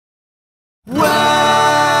Well,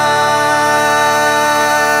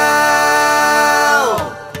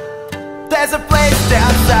 there's a place down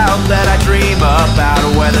south that I dream about,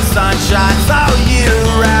 where the sun shines all year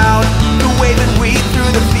round. The waving wheat through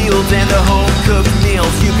the fields and the home-cooked meals.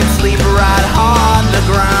 You can sleep right on the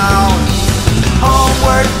ground.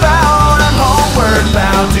 Homeward bound, I'm homeward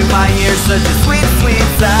bound. To my ears such a sweet, sweet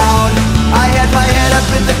sound. I had my head up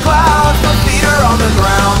in the clouds, my feet are on the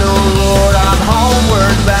ground. Oh Lord, I'm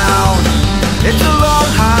homeward bound. It's a long,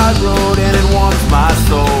 hard road and it warms my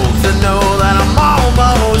soul to know that I'm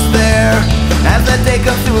almost there. As that day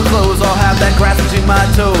comes to a close, I'll have that grass between my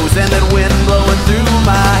toes and that wind blowing through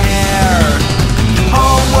my hair.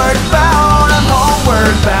 Homeward bound, I'm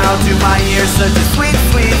homeward bound. To my ears such a sweet,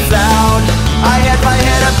 sweet sound. I had my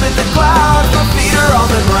head up in the clouds, my feet are on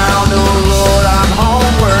the ground. Oh Lord, I'm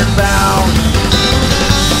homeward bound.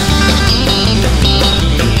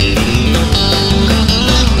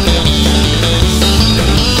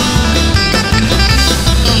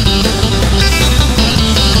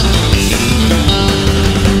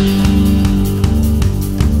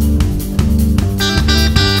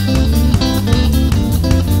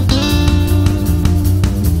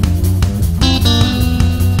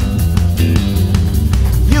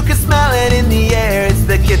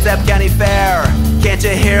 Kitsap County Fair. Can't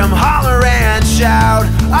you hear them holler and shout?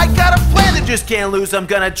 I got a plan that just can't lose. I'm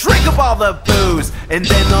gonna drink up all the booze, and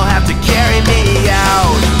then they'll have to carry me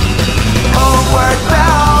out. Homeward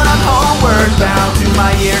bound, I'm homeward bound. To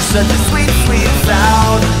my ears such a sweet, sweet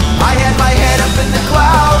sound. I had my head up in the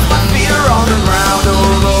clouds, my feet are on the ground.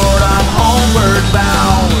 Oh Lord, I'm homeward bound.